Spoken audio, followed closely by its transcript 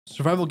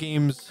Survival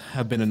games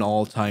have been an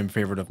all-time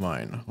favorite of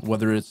mine,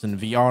 whether it's in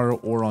VR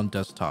or on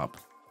desktop.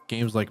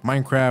 Games like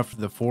Minecraft,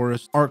 The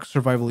Forest, Ark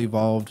Survival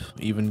Evolved,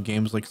 even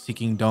games like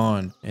Seeking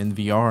Dawn in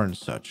VR and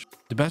such.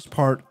 The best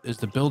part is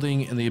the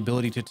building and the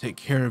ability to take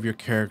care of your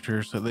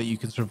character so that you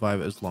can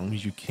survive as long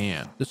as you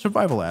can. The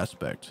survival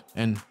aspect,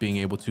 and being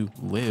able to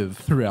live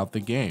throughout the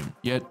game.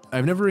 Yet,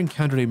 I've never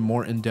encountered a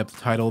more in-depth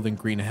title than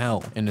Green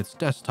Hell and its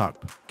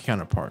desktop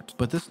counterpart.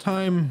 But this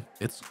time,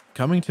 it's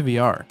coming to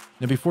VR.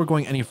 Now, before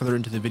going any further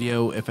into the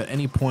video, if at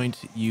any point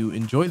you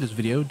enjoy this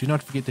video, do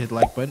not forget to hit the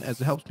like button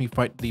as it helps me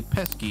fight the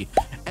pesky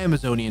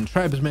Amazonian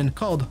tribesmen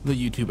called the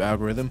YouTube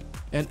algorithm,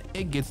 and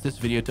it gets this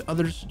video to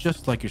others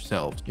just like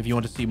yourselves. If you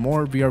want to see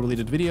more VR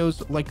related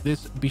videos like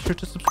this, be sure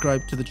to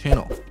subscribe to the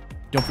channel.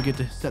 Don't forget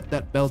to set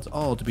that bell to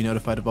all to be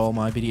notified of all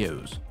my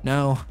videos.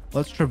 Now,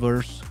 let's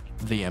traverse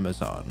the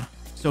Amazon.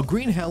 So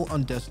Green Hell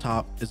on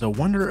desktop is a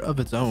wonder of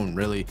its own,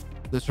 really.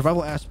 The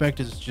survival aspect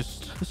is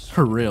just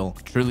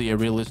surreal, truly a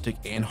realistic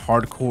and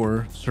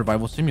hardcore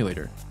survival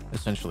simulator,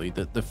 essentially.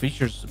 The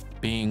features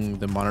being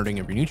the monitoring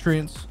of your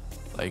nutrients,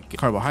 like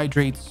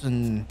carbohydrates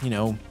and,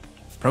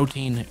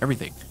 protein,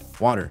 everything,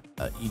 water.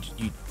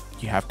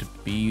 You have to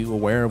be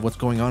aware of what's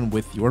going on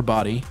with your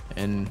body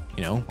and,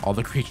 all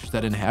the creatures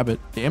that inhabit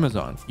the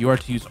Amazon. You are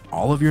to use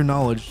all of your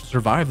knowledge to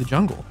survive the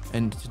jungle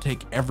and to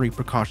take every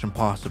precaution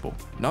possible.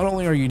 Not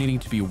only are you needing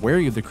to be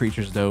wary of the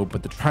creatures though,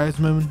 but the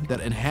tribesmen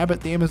that inhabit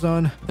the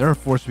Amazon, they're a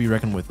force to be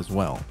reckoned with as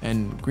well.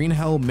 And Green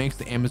Hell makes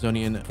the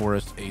Amazonian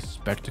forest a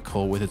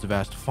spectacle with its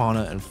vast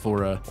fauna and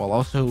flora, while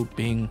also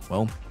being,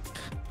 well,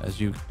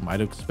 as you might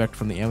expect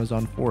from the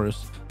Amazon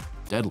forest,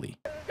 deadly.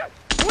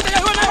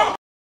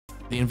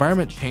 The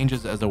environment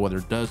changes as the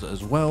weather does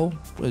as well,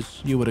 as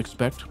you would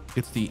expect.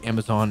 It's the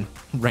Amazon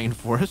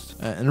rainforest.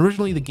 And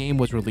originally the game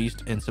was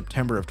released in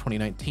September of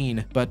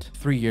 2019, but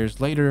 3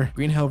 years later,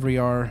 Green Hell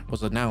VR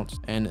was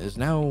announced and is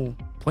now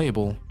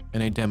playable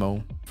in a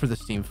demo for the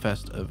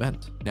steamfest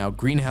event. Now,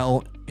 Green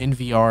Hell in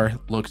VR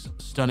looks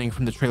stunning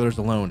from the trailers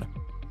alone,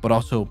 but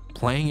also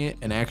playing it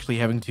and actually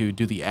having to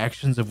do the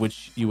actions of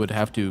which you would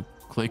have to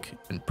click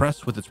and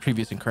press with its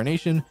previous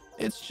incarnation,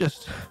 it's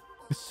just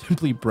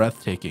simply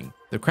breathtaking.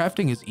 The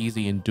crafting is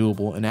easy and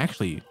doable, and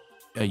actually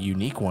a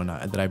unique one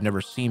that I've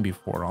never seen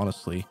before,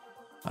 honestly.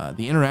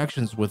 The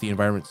interactions with the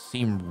environment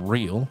seem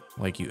real,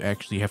 like you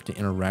actually have to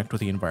interact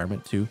with the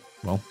environment to,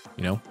 well,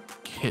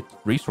 get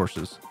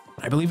resources.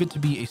 I believe it to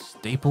be a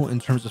staple in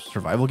terms of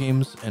survival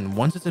games, and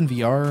once it's in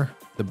VR,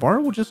 the bar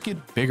will just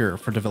get bigger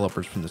for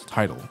developers from this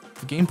title.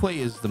 The gameplay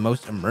is the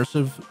most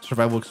immersive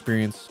survival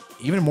experience,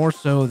 even more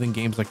so than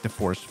games like The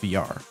Forest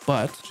VR.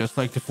 But just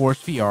like The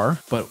Forest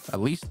VR, but at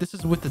least this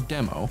is with the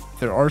demo,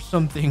 there are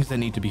some things that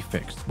need to be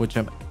fixed, which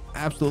I'm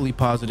absolutely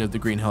positive the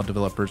Green Hell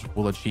developers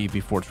will achieve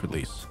before its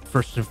release.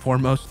 First and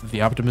foremost, the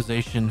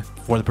optimization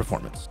for the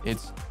performance.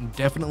 It's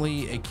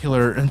definitely a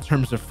killer in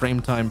terms of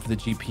frame time for the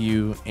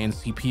GPU and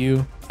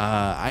CPU.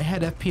 I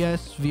had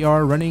FPS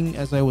VR running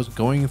as I was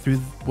going through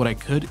what I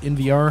could in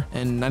VR,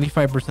 and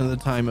 95% of the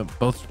time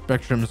both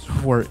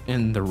spectrums were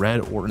in the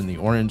red or in the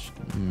orange,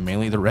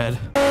 mainly the red.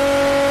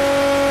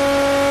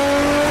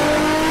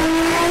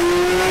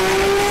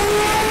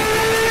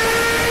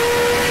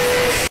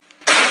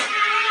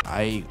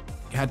 I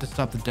had to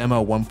stop the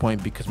demo at one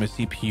point because my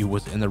CPU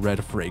was in the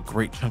red for a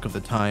great chunk of the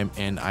time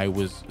and I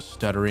was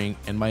stuttering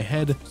and my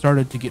head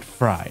started to get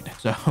fried.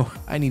 So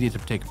I needed to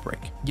take a break.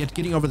 Yet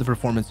getting over the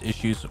performance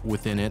issues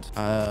within it,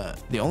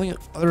 the only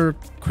other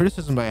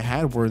criticism I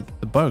had were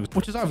the bugs,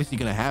 which is obviously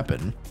going to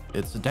happen.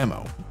 It's a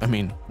demo. I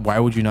mean, why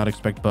would you not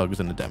expect bugs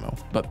in a demo?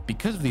 But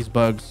because of these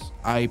bugs,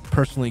 I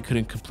personally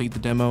couldn't complete the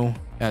demo,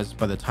 as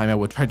by the time I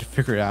would try to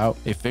figure out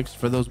a fix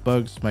for those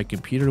bugs, my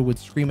computer would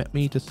scream at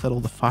me to settle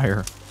the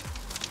fire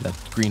that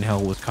Green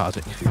Hell was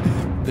causing.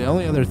 The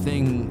only other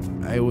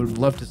thing I would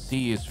love to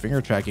see is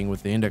finger tracking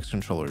with the index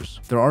controllers.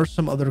 There are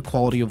some other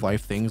quality of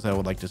life things that I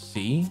would like to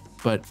see,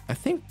 but I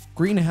think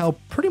Green Hell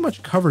pretty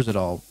much covers it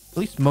all, at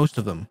least most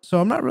of them. So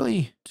I'm not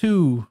really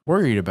too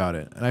worried about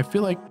it. And I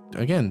feel like,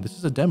 again, this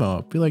is a demo.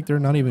 I feel like they're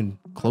not even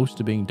close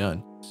to being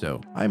done. So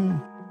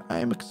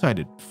I'm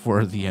excited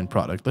for the end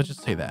product. Let's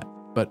just say that.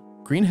 But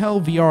Green Hell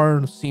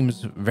VR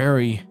seems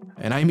very,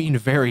 and I mean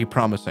very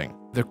promising.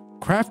 The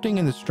crafting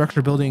and the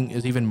structure building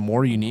is even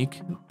more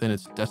unique than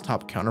its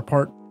desktop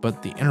counterpart,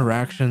 but the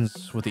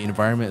interactions with the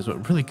environment is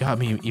what really got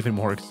me even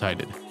more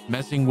excited.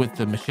 Messing with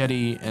the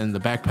machete and the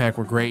backpack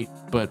were great,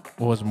 but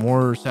what was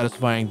more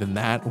satisfying than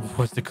that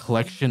was the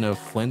collection of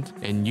flint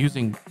and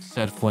using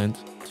said flint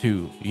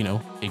to,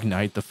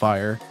 ignite the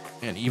fire,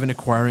 and even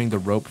acquiring the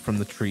rope from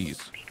the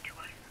trees.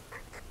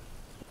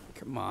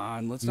 Come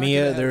on, let's not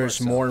Mia, there's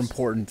more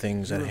important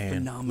things at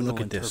hand. Look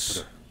at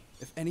this.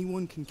 If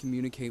anyone can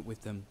communicate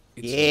with them,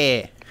 it's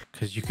Yeah.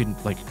 Because you can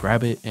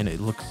grab it and it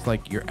looks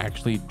like you're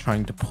actually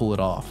trying to pull it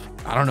off.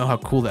 I don't know how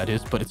cool that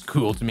is, but it's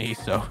cool to me.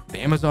 So the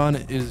Amazon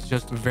is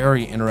just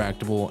very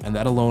interactable, and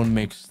that alone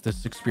makes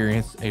this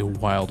experience a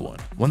wild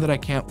one that I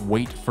can't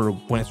wait for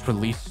when it's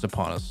released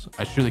upon us.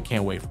 I truly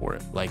can't wait for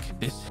it.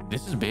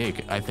 This is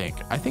big. I think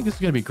this is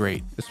gonna be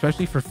great,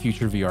 especially for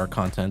future VR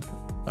content.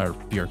 or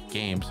VR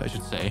games, I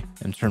should say,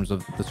 in terms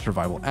of the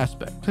survival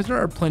aspect. Because there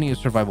are plenty of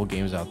survival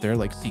games out there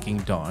like Seeking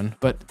Dawn,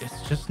 but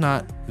it's just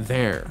not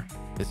there.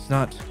 It's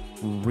not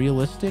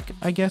realistic,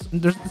 I guess.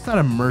 It's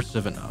not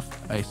immersive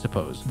enough, I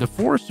suppose. The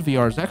Forest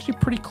VR is actually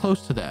pretty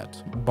close to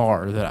that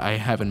bar that I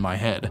have in my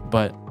head,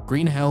 but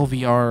Green Hell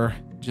VR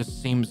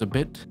just seems a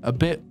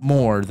bit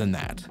more than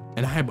that,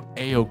 and I'm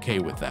a-okay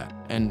with that.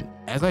 And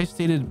as I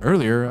stated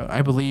earlier,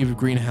 I believe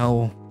Green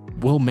Hell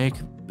will make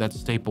that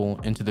staple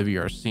into the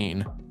VR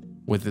scene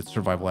with its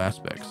survival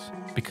aspects,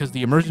 because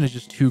the immersion is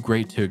just too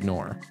great to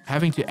ignore.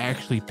 Having to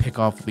actually pick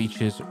off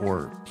leeches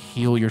or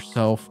heal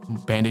yourself,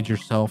 bandage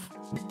yourself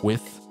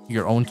with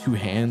your own two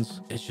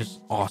hands is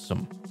just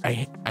awesome.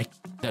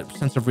 That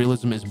sense of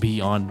realism is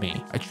beyond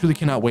me. I truly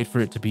cannot wait for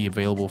it to be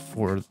available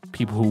for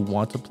people who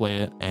want to play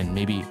it, and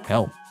maybe,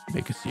 hell,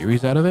 make a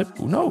series out of it.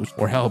 Who knows?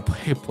 Or hell,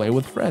 play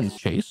with friends.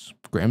 Chase,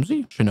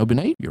 Gramsy, Shinobi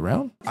Knight, you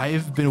around?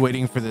 I've been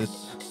waiting for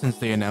this since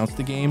they announced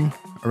the game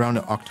around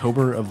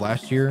October of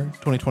last year,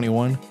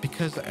 2021,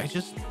 because I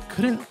just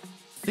couldn't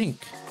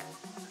think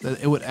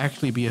that it would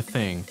actually be a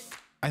thing.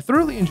 I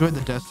thoroughly enjoyed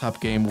the desktop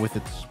game with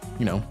its,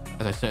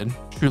 as I said,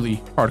 truly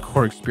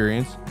hardcore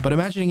experience, but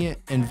imagining it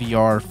in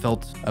VR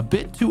felt a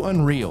bit too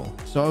unreal.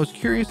 So I was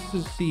curious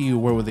to see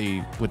where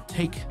they would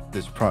take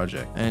this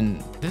project.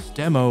 And this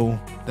demo,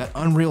 that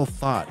unreal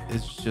thought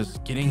is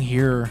just getting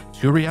here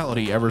to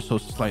reality ever so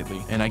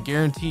slightly. And I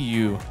guarantee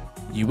you,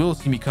 you will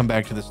see me come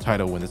back to this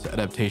title when this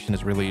adaptation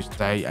is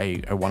released.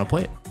 I want to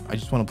play it. I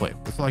just want to play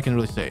it. That's all I can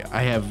really say.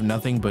 I have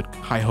nothing but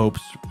high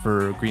hopes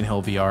for Green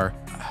Hell VR.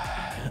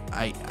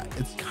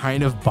 It's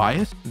kind of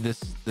biased, this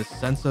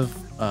sense of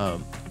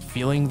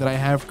feeling that I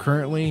have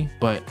currently,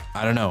 but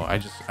I don't know.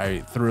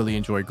 I thoroughly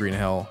enjoy Green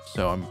Hell,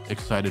 so I'm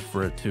excited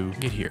for it to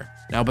get here.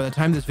 Now, by the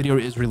time this video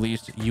is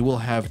released, you will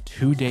have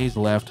 2 days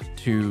left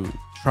to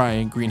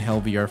try Green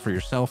Hell VR for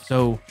yourself.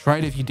 So try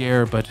it if you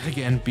dare, but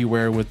again,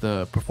 beware with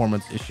the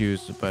performance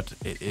issues, but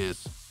it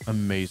is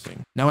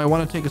amazing. Now, I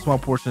want to take a small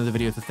portion of the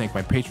video to thank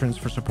my patrons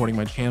for supporting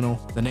my channel.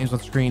 The names on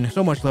screen,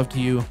 so much love to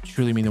you.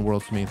 Truly mean the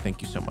world to me.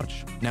 Thank you so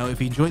much. Now, if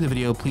you enjoyed the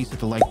video, please hit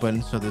the like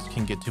button so this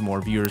can get to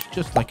more viewers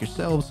just like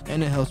yourselves,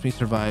 and it helps me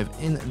survive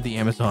in the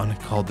Amazon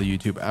called the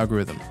YouTube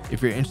algorithm.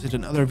 If you're interested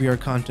in other VR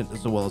content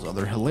as well as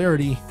other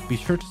hilarity, be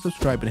sure to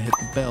subscribe and hit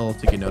the bell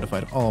to get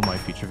notified of all my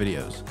future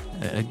videos.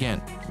 And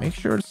again, make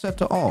sure it's set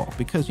to all,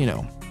 because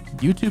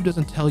YouTube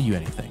doesn't tell you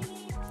anything.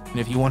 And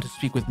if you want to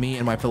speak with me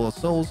and my fellow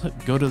souls,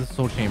 go to the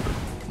Soul Chamber,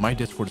 my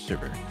Discord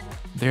server.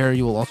 There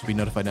you will also be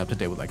notified and up to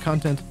date with my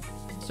content.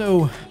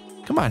 So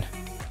come on,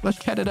 let's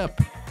chat it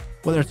up.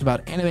 Whether it's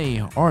about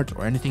anime, art,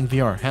 or anything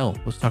VR, hell,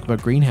 let's talk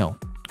about Green Hell.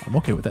 I'm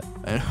okay with that.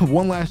 And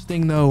one last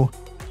thing though,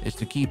 is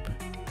to keep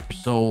your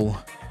soul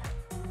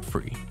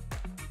free.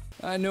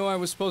 I know I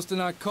was supposed to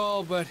not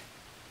call, but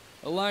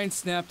a line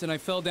snapped and I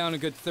fell down a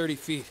good 30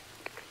 feet.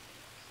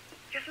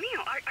 Just me,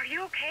 are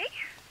you okay?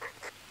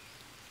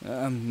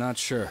 I'm not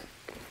sure.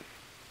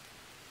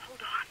 Hold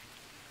on.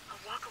 I'll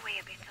walk away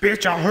a bit.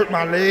 Bitch, I hurt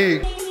my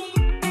leg.